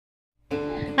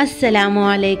السلام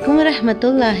عليكم ورحمة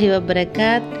الله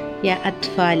وبركاته يا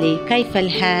أطفالي كيف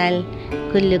الحال؟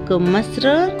 كلكم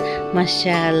مسرور ما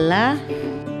شاء الله.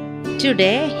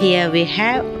 Today here we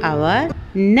have our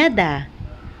Nada.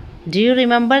 Do you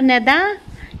remember Nada?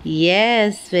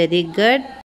 Yes, very good.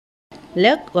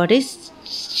 Look, what is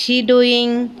she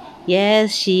doing?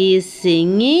 Yes, she is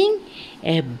singing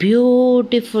a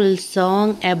beautiful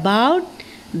song about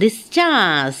the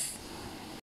stars.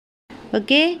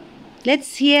 Okay,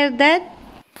 let's hear that.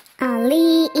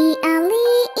 علي علي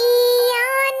يا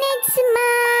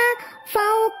نجمة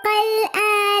فوق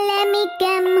العالم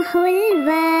كم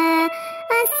حلوة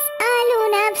أسأل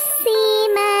نفسي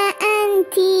ما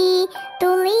أنت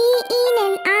تضيئين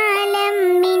العالم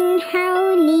من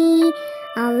حولي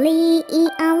علي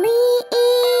علي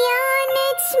يا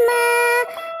نجمة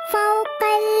فوق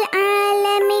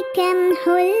العالم كم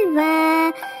حلوة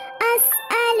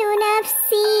أسأل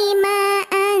نفسي ما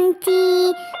أنت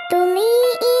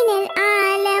تضيئين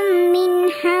العالم من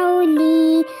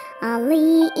حولي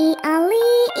علي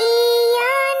علي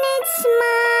يا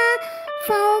نجمة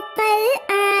فوق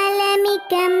العالم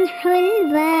كم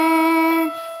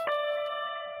حلوة.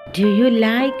 Do you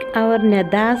like our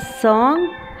Nada's song?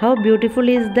 How beautiful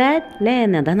is that? ല്ലേ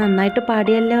നദ നന്നായിട്ട്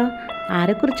പാടിയല്ലോ.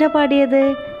 ആരെക്കുറിച്ചാ പാടിയത്?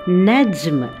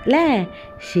 നജ്ം ല്ലേ.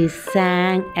 She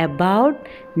sang about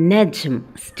നജ്ം,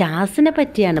 സ്റ്റാർസിനെ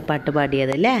പറ്റിയാണ് പാട്ട്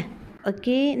പാടിയത് ല്ലേ.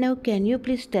 Okay, now can you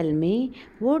please tell me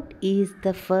what is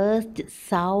the first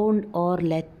sound or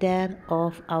letter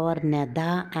of our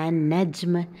Nada and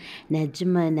Najm?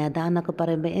 Najm, Nada എന്നൊക്കെ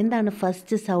പറയുമ്പോൾ എന്താണ്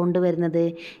ഫസ്റ്റ് സൗണ്ട് വരുന്നത്?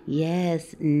 Yes,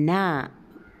 na.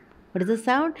 What is the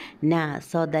sound? Na.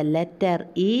 So the letter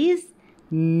is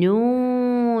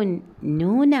noon.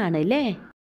 Noon ആണ് അല്ലേ.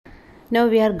 Now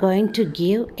we are going to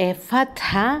give a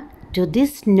fatha to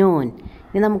this noon.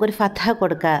 ഇനി നമുക്കൊരു ഫത്ഹ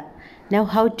കൊടുക്കാം. Now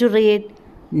how to read?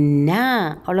 Na.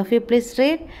 All of you please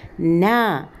read. Na.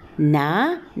 Na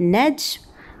najm.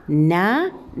 Na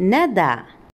nada.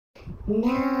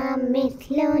 Na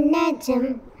مثل نجم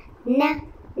na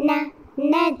na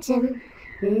نجم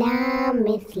na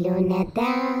مثل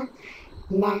ندى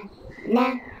na na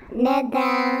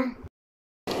ندى.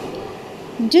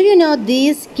 Do you know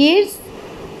these kids?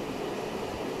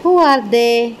 Who are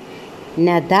they?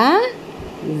 Nada,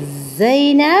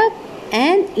 Zainab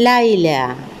and Laila.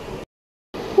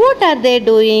 What are they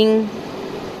doing?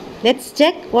 Let's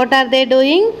check what are they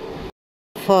doing.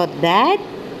 For that,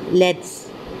 let's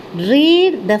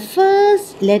read the first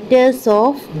letters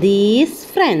of these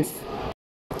friends.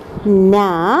 Na,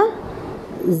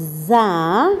 za,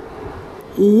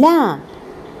 la.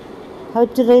 How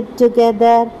to read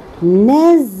together?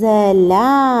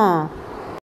 Nazala.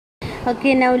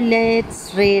 Okay, now let's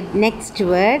read next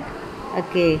word.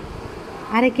 Okay.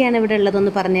 ആരൊക്കെയാണ് ഇവിടെ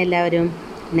ഉള്ളതെന്ന് പറഞ്ഞ എല്ലാവരും?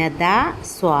 Nada,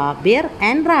 Swabir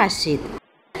and Rashid.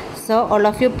 So all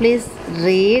of you please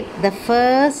read the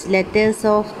first letters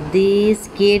of these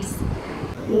kids.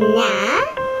 Na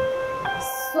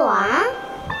swa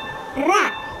ra.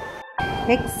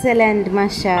 Excellent,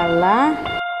 mashallah.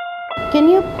 Can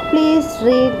you please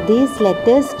read these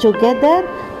letters together?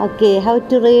 Okay, how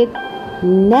to read?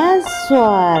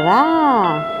 Naswara.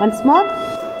 Once more.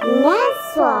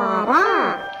 Naswara.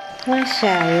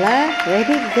 Mashallah,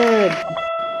 very good.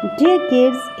 Dear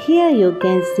kids, here you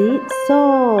can see so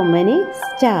many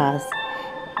stars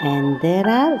and there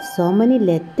are so many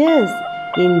letters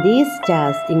in these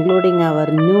stars including our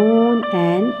noon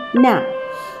and na.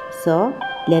 So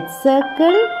let's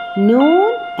circle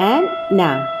noon and na.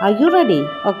 Are you ready?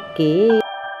 Okay.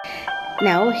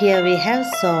 Now here we have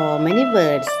so many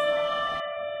words.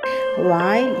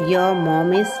 While your mom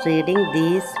is reading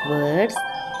these words,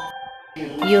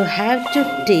 you have to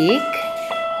take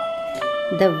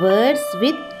the words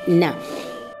with na.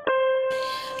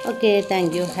 Okay, thank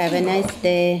you. Have a nice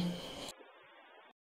day.